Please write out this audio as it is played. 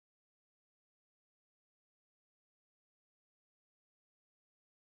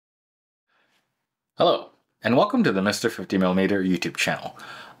Hello, and welcome to the Mr. 50mm YouTube channel.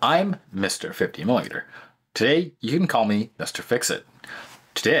 I'm Mr. 50mm. Today, you can call me Mr. Fix-It.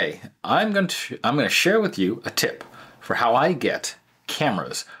 Today, I'm going to share with you a tip for how I get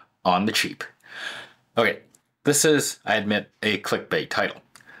cameras on the cheap. Okay, this is, I admit, a clickbait title.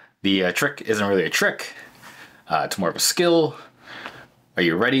 The trick isn't really a trick. It's more of a skill. Are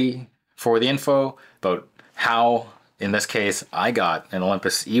you ready for the info about how, in this case, I got an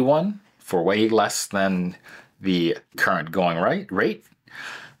Olympus E-1 for way less than the current going rate?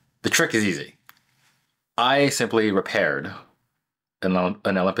 The trick is easy. I simply repaired an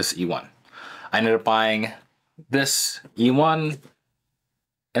Olympus E-1. I ended up buying this E-1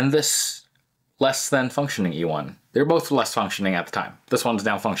 and this less than functioning E-1. They're both less functioning at the time. This one's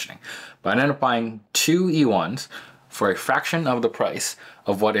now functioning. But I ended up buying two E-1s for a fraction of the price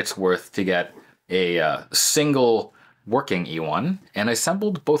of what it's worth to get a single working E1, and I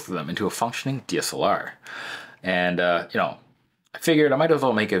assembled both of them into a functioning DSLR. And I figured I might as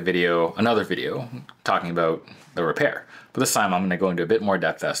well make another video talking about the repair. But this time I'm going to go into a bit more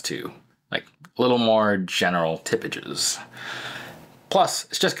depth as to like a little more general tippages. Plus,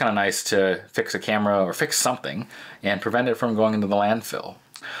 it's just kind of nice to fix a camera or fix something and prevent it from going into the landfill.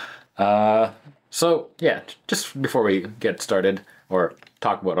 So yeah, just before we get started or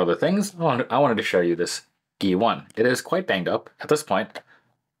talk about other things, I wanted to show you this E1. It is quite banged up at this point.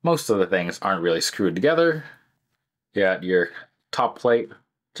 Most of the things aren't really screwed together. Yeah, your top plate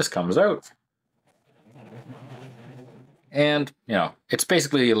just comes out. And, it's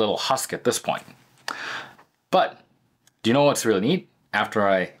basically a little husk at this point. But, do you know what's really neat? After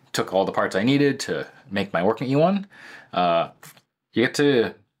I took all the parts I needed to make my working E1, you get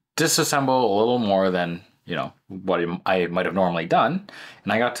to disassemble a little more than, what I might have normally done.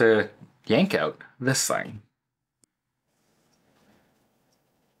 And I got to yank out this thing.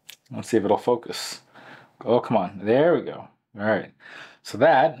 Let's see if it'll focus. Oh, come on. There we go. All right. So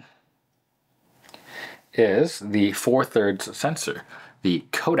that is the 4/3 sensor, the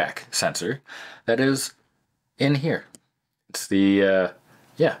Kodak sensor that is in here. It's the,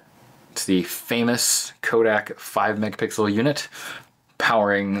 it's the famous Kodak 5-megapixel unit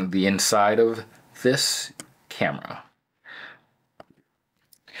powering the inside of this camera.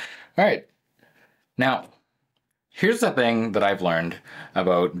 All right. Now, here's the thing that I've learned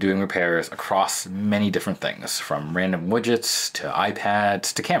about doing repairs across many different things, from random widgets to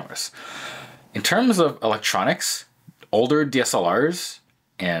iPads to cameras. In terms of electronics, older DSLRs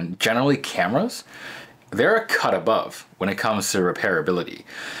and generally cameras, they're a cut above when it comes to repairability.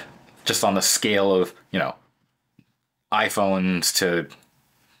 Just on the scale of, iPhones to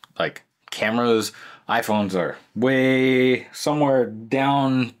like cameras, iPhones are way somewhere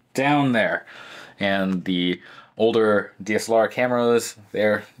down there. And the older DSLR cameras,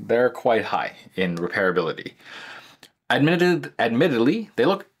 they're quite high in repairability. Admittedly, they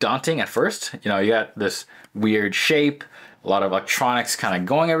look daunting at first. You got this weird shape, a lot of electronics kind of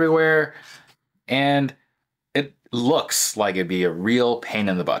going everywhere, and it looks like it'd be a real pain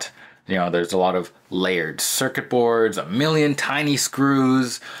in the butt. There's a lot of layered circuit boards, a million tiny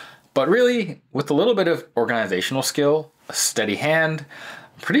screws, but really, with a little bit of organizational skill, a steady hand,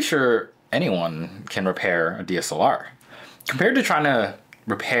 I'm pretty sure anyone can repair a DSLR. Compared to trying to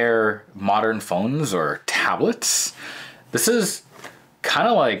repair modern phones or tablets, this is kind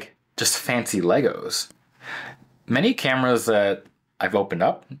of like just fancy Legos. Many cameras that I've opened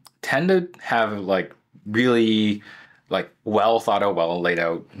up tend to have like really well thought out, well laid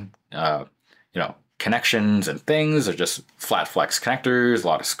out, connections and things. They're just flat flex connectors, a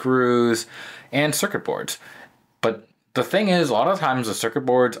lot of screws, and circuit boards. But the thing is, a lot of times the circuit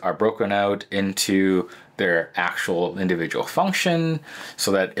boards are broken out into their actual individual function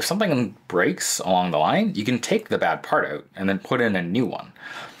so that if something breaks along the line, you can take the bad part out and then put in a new one.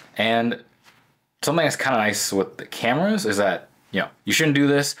 And something that's kind of nice with the cameras is that, you shouldn't do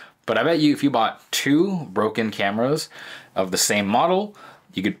this, but I bet you if you bought two broken cameras of the same model,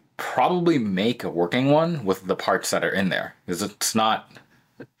 you could probably make a working one with the parts that are in there, because it's not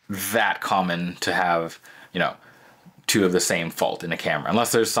that common to have, two of the same fault in a camera,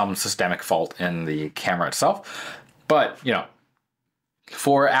 unless there's some systemic fault in the camera itself. But,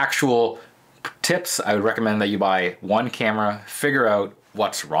 for actual tips, I would recommend that you buy one camera, figure out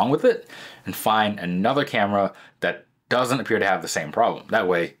what's wrong with it, and find another camera that doesn't appear to have the same problem. That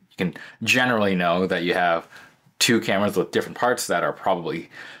way, you can generally know that you have two cameras with different parts that are probably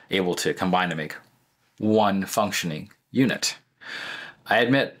able to combine to make one functioning unit. I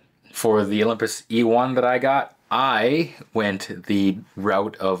admit, for the Olympus E1 that I got, I went the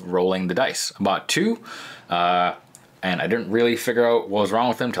route of rolling the dice. I bought two, and I didn't really figure out what was wrong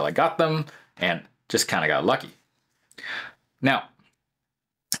with them until I got them, and just kind of got lucky. Now,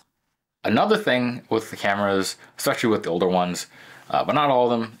 another thing with the cameras, especially with the older ones, but not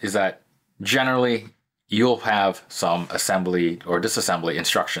all of them, is that generally you'll have some assembly or disassembly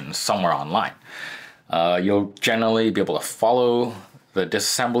instructions somewhere online. You'll generally be able to follow the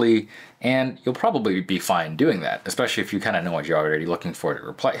disassembly, and you'll probably be fine doing that, especially if you kind of know what you're already looking for to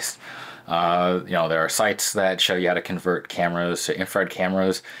replace. There are sites that show you how to convert cameras to infrared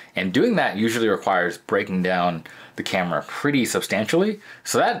cameras, and doing that usually requires breaking down the camera pretty substantially,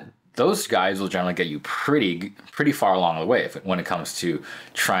 so that those guys will generally get you pretty far along the way when it comes to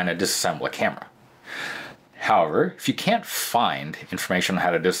trying to disassemble a camera. However, if you can't find information on how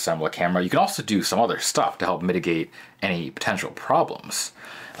to disassemble a camera, you can also do some other stuff to help mitigate any potential problems.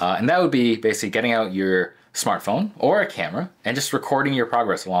 And that would be basically getting out your smartphone or a camera and just recording your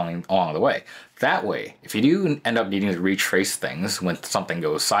progress along the way. That way, if you do end up needing to retrace things when something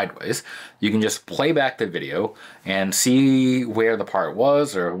goes sideways, you can just play back the video and see where the part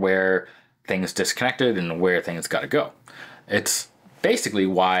was or where things disconnected and where things got to go. It's basically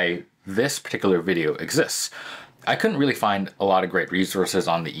why this particular video exists. I couldn't really find a lot of great resources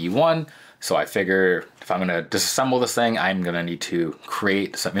on the E1, so I figure if I'm going to disassemble this thing, I'm going to need to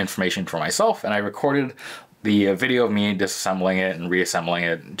create some information for myself, and I recorded the video of me disassembling it and reassembling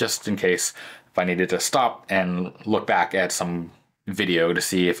it just in case if I needed to stop and look back at some video to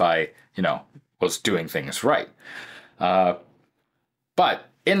see if I, was doing things right. But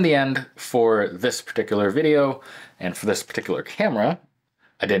in the end, for this particular video and for this particular camera,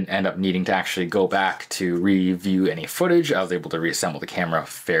 I didn't end up needing to actually go back to review any footage. I was able to reassemble the camera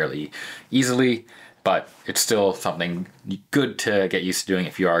fairly easily, but it's still something good to get used to doing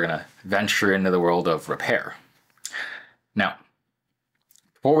if you are going to venture into the world of repair. Now,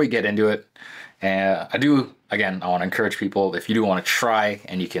 before we get into it, I want to encourage people, if you do want to try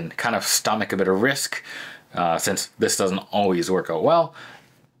and you can kind of stomach a bit of risk, since this doesn't always work out well,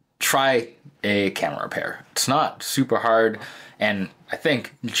 try a camera repair. It's not super hard, and I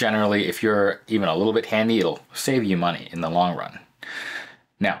think generally if you're even a little bit handy, it'll save you money in the long run.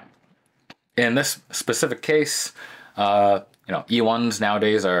 Now, in this specific case, E1s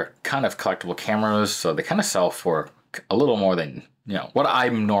nowadays are kind of collectible cameras, so they kind of sell for a little more than what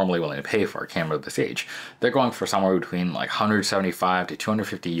I'm normally willing to pay for a camera of this age. They're going for somewhere between like 175 to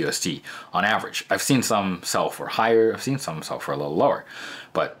 250 USD on average. I've seen some sell for higher, I've seen some sell for a little lower,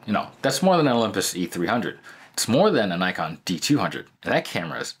 but that's more than an Olympus E300. It's more than a Nikon D200, and that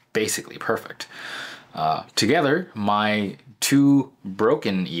camera is basically perfect. Together, my two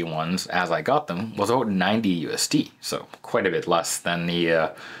broken E1s as I got them was about 90 USD, so quite a bit less than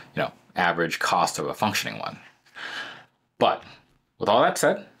the average cost of a functioning one. But with all that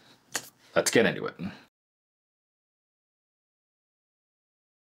said, let's get into it.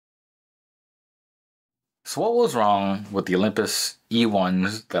 So what was wrong with the Olympus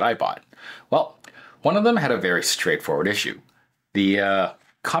E1s that I bought? Well, one of them had a very straightforward issue. The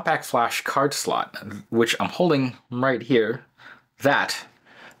compact flash card slot, which I'm holding right here, that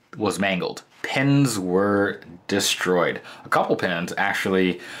was mangled. Pins were destroyed. A couple pins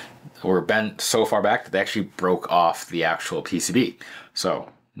actually were bent so far back that they actually broke off the actual PCB. So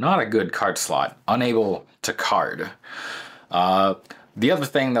not a good card slot, unable to card. The other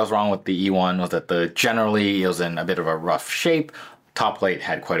thing that was wrong with the E1 was that generally it was in a bit of a rough shape. Top plate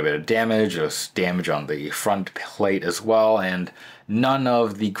had quite a bit of damage. There was damage on the front plate as well, and none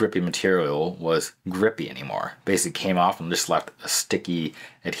of the grippy material was grippy anymore. Basically came off and just left a sticky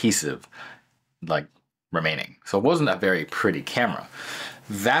adhesive remaining. So it wasn't a very pretty camera.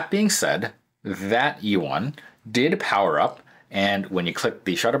 That being said, that E1 did power up, and when you click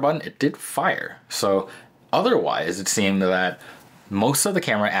the shutter button, it did fire. So otherwise, it seemed that most of the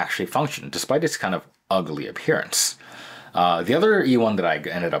camera actually functioned, despite its kind of ugly appearance. The other E1 that I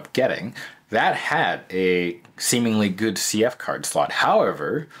ended up getting, that had a seemingly good CF card slot.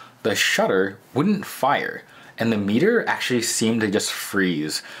 However, the shutter wouldn't fire, and the meter actually seemed to just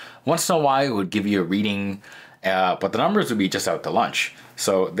freeze. Once in a while, it would give you a reading, but the numbers would be just out to lunch.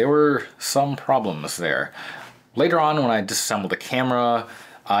 So there were some problems there. Later on, when I disassembled the camera,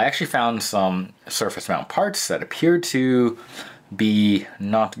 I actually found some surface mount parts that appeared to be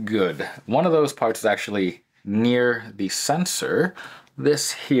not good. One of those parts is actually near the sensor.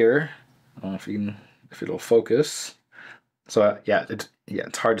 This here, I don't know if it'll focus. So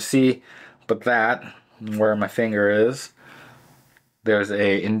it's hard to see, but that, where my finger is, there's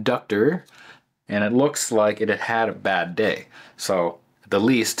a inductor, and it looks like it had a bad day. So at the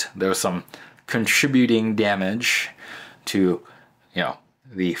least, there was some contributing damage to,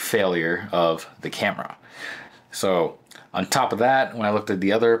 the failure of the camera. So on top of that, when I looked at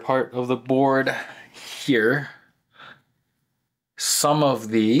the other part of the board, here, some of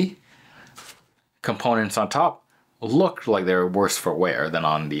the components on top looked like they were worse for wear than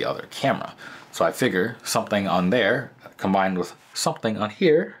on the other camera. So I figure something on there combined with something on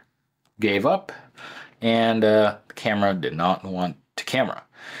here gave up, and the camera did not want to camera.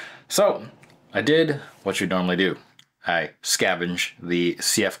 So I did what you normally do. I scavenged the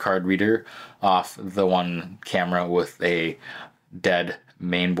CF card reader off the one camera with a dead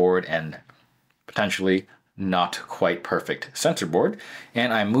mainboard and potentially not quite perfect sensor board,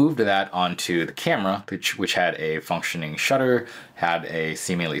 and I moved that onto the camera, which had a functioning shutter, had a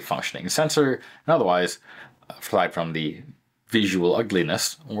seemingly functioning sensor, and otherwise, aside from the visual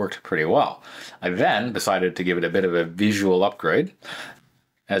ugliness, worked pretty well. I then decided to give it a bit of a visual upgrade,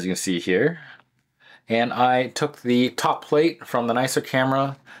 as you can see here, and I took the top plate from the nicer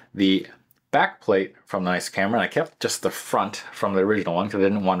camera, the back plate from the nicer camera, and I kept just the front from the original one because I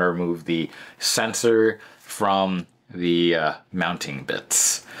didn't want to remove the sensor from the mounting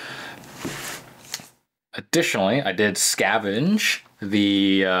bits. Additionally, I did scavenge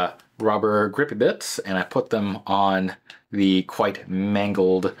the rubber grippy bits, and I put them on the quite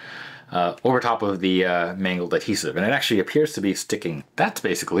mangled, over top of the mangled adhesive, and it actually appears to be sticking. That's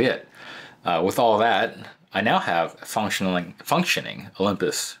basically it. With all that, I now have a functioning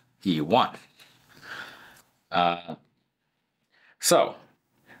Olympus E-1. So,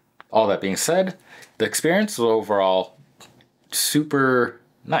 all that being said, the experience was overall super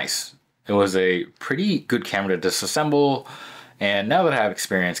nice. It was a pretty good camera to disassemble, and now that I have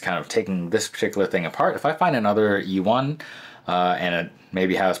experience kind of taking this particular thing apart, if I find another E1 and it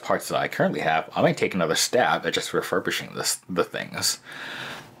maybe has parts that I currently have, I might take another stab at just refurbishing the things.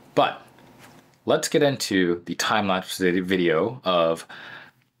 But let's get into the time-lapse video of,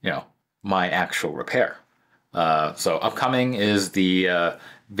 my actual repair. So upcoming is the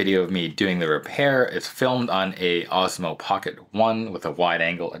video of me doing the repair. It's filmed on a Osmo Pocket 1 with a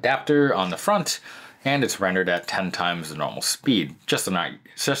wide-angle adapter on the front, and it's rendered at 10 times the normal speed, just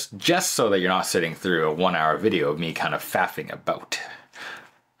so that you're not sitting through a 1-hour video of me kind of faffing about.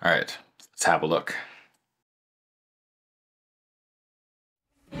 All right, let's have a look.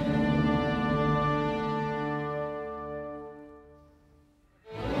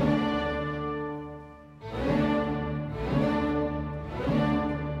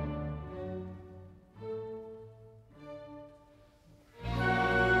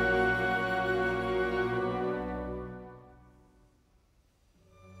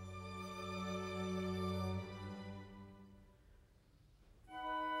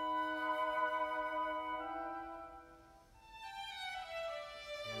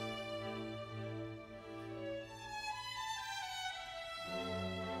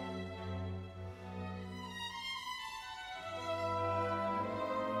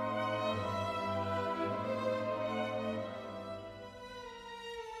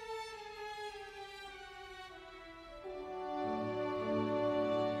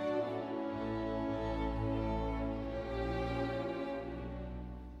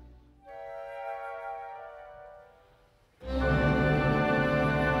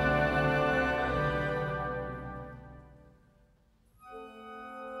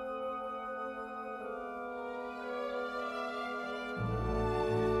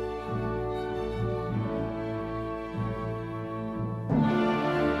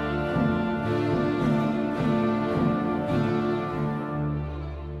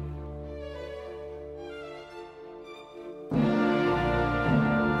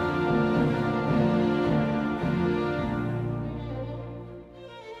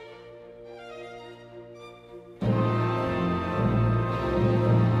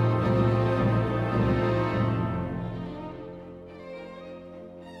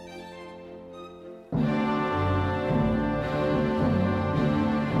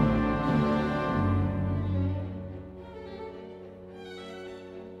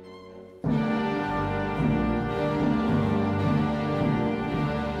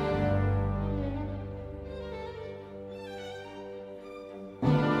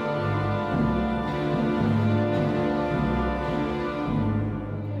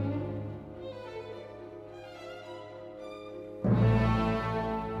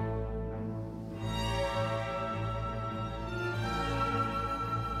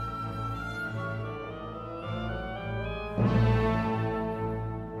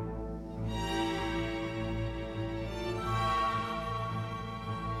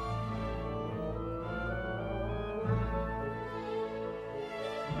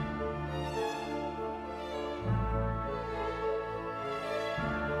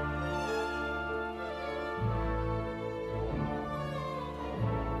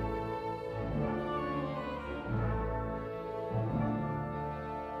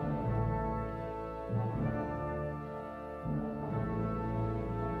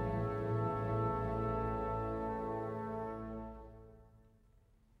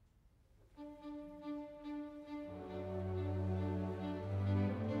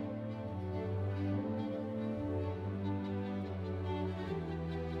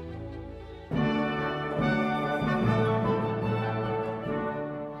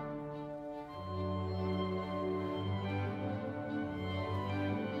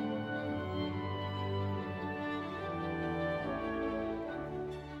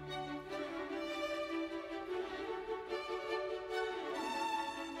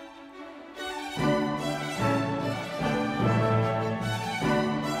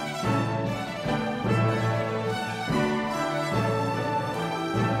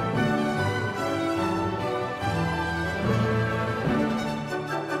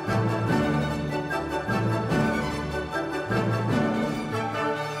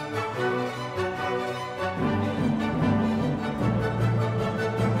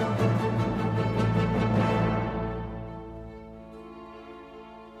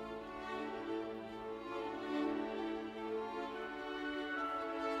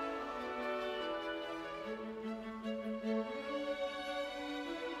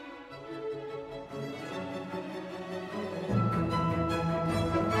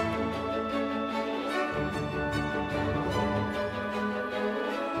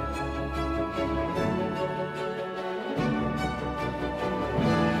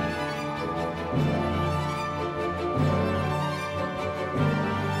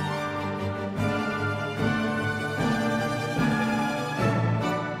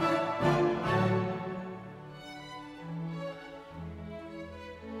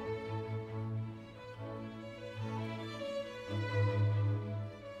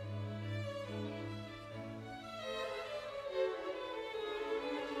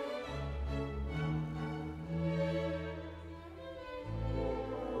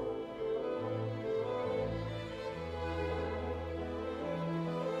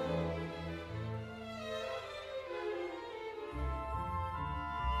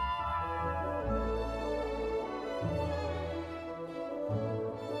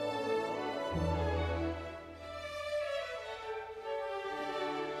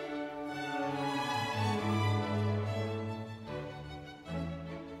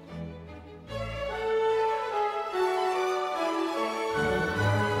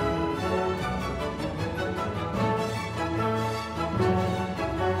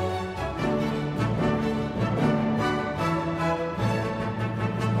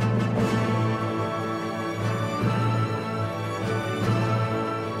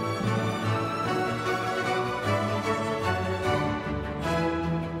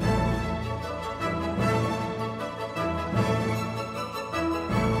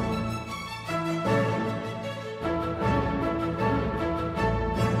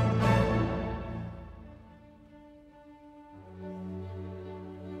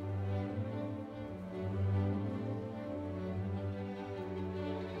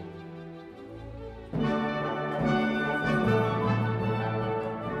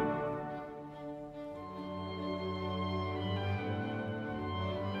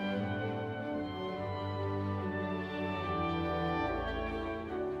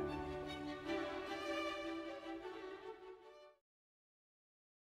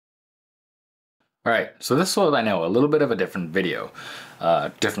 All right, so this was, I know, a little bit of a different video,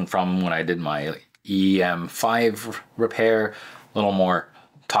 different from when I did my EM5 repair, a little more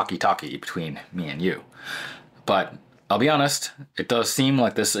talky-talky between me and you. But I'll be honest, it does seem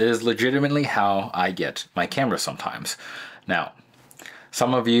like this is legitimately how I get my camera sometimes. Now,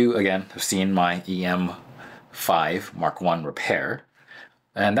 some of you, again, have seen my EM5 Mark I repair,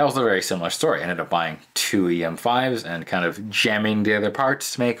 and that was a very similar story. I ended up buying two EM5s and kind of jamming the other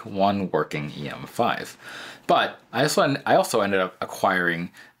parts to make one working EM5. But I also ended up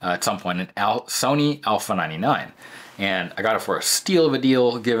acquiring at some point an Sony Alpha 99. And I got it for a steal of a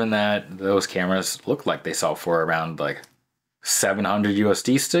deal, given that those cameras look like they sell for around like 700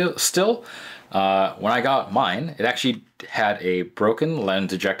 USD still. When I got mine, it actually had a broken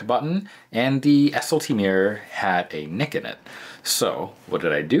lens eject button and the SLT mirror had a nick in it. So what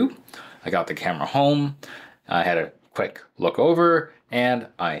did I do? I got the camera home, I had a quick look over, and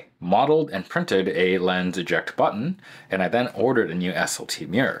I modeled and printed a lens eject button, and I then ordered a new SLT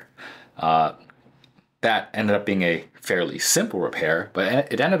mirror. That ended up being a fairly simple repair,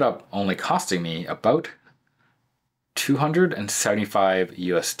 but it ended up only costing me about 275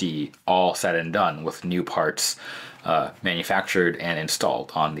 USD, all said and done, with new parts manufactured and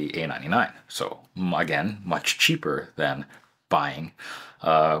installed on the A99. So again, much cheaper than buying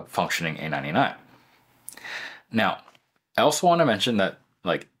functioning A99. Now, I also want to mention that,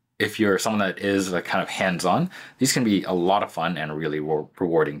 like, if you're someone that is like kind of hands-on, these can be a lot of fun and really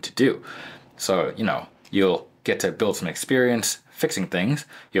rewarding to do. So, you know, you'll get to build some experience fixing things.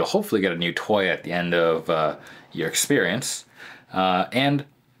 You'll hopefully get a new toy at the end of your experience. And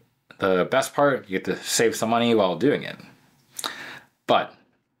the best part, you get to save some money while doing it. But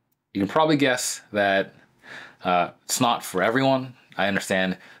you can probably guess that it's not for everyone. I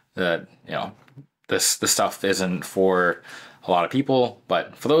understand that, you know, this stuff isn't for a lot of people,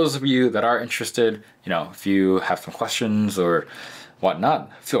 but for those of you that are interested, you know, if you have some questions or whatnot,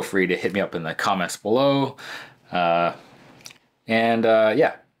 feel free to hit me up in the comments below. Yeah,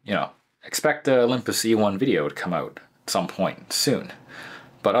 you know, expect the Olympus E-1 video to come out at some point soon.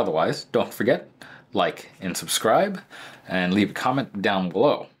 But otherwise, don't forget, like and subscribe, and leave a comment down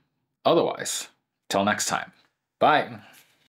below. Otherwise, till next time, bye.